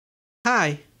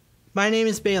Hi, my name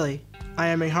is Bailey. I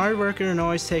am a hard worker and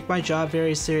always take my job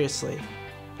very seriously.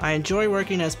 I enjoy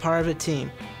working as part of a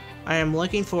team. I am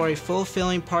looking for a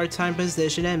fulfilling part-time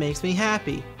position that makes me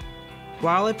happy.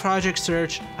 While at Project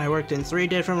Search, I worked in 3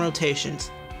 different rotations.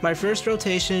 My first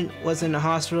rotation was in the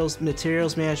hospital's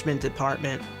materials management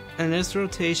department. In this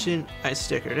rotation, I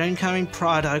stickered incoming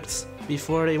products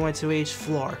before they went to each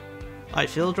floor. I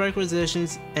filled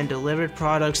requisitions and delivered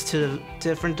products to the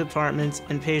different departments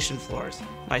and patient floors.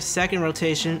 My second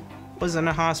rotation was in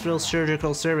the hospital's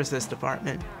surgical services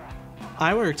department.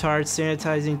 I worked hard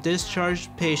sanitizing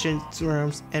discharged patients'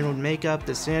 rooms and would make up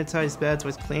the sanitized beds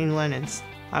with clean linens.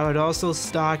 I would also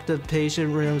stock the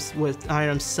patient rooms with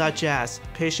items such as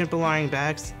patient belonging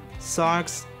bags,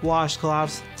 socks,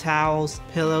 washcloths, towels,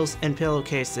 pillows, and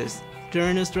pillowcases.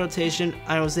 During this rotation,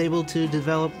 I was able to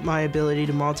develop my ability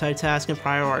to multitask and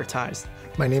prioritize.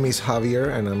 My name is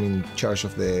Javier and I'm in charge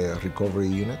of the recovery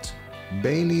unit.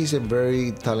 Bailey is a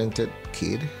very talented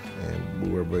kid and we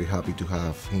were very happy to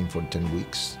have him for 10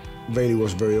 weeks. Bailey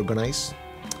was very organized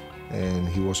and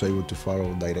he was able to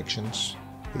follow directions.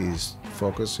 He's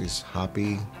focused, he's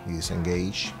happy, he's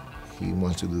engaged, he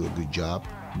wants to do a good job.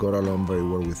 Got along very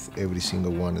well with every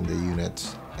single one in the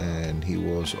unit and he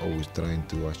was always trying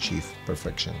to achieve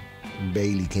perfection.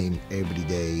 Bailey came every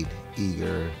day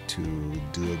eager to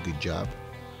do a good job.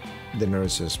 The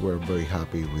nurses were very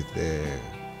happy with the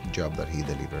job that he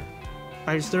delivered.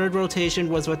 My third rotation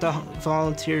was with the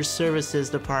Volunteer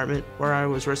Services Department, where I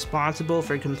was responsible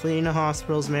for completing the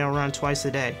hospital's mail run twice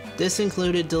a day. This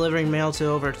included delivering mail to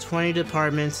over 20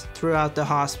 departments throughout the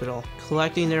hospital,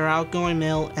 collecting their outgoing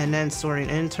mail, and then sorting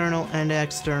internal and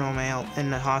external mail in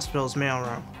the hospital's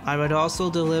mailroom. I would also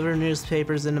deliver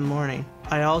newspapers in the morning.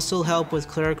 I also help with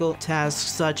clerical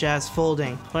tasks such as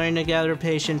folding, putting together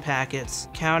patient packets,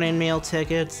 counting meal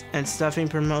tickets, and stuffing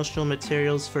promotional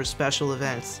materials for special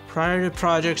events. Prior to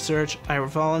Project Search, I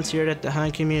volunteered at the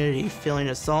Hunt community, filling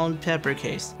a salt and pepper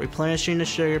case, replenishing the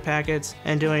sugar packets,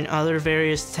 and doing other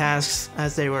various tasks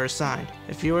as they were assigned.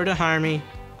 If you were to hire me,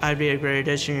 I'd be a great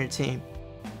addition to your team.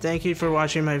 Thank you for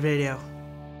watching my video.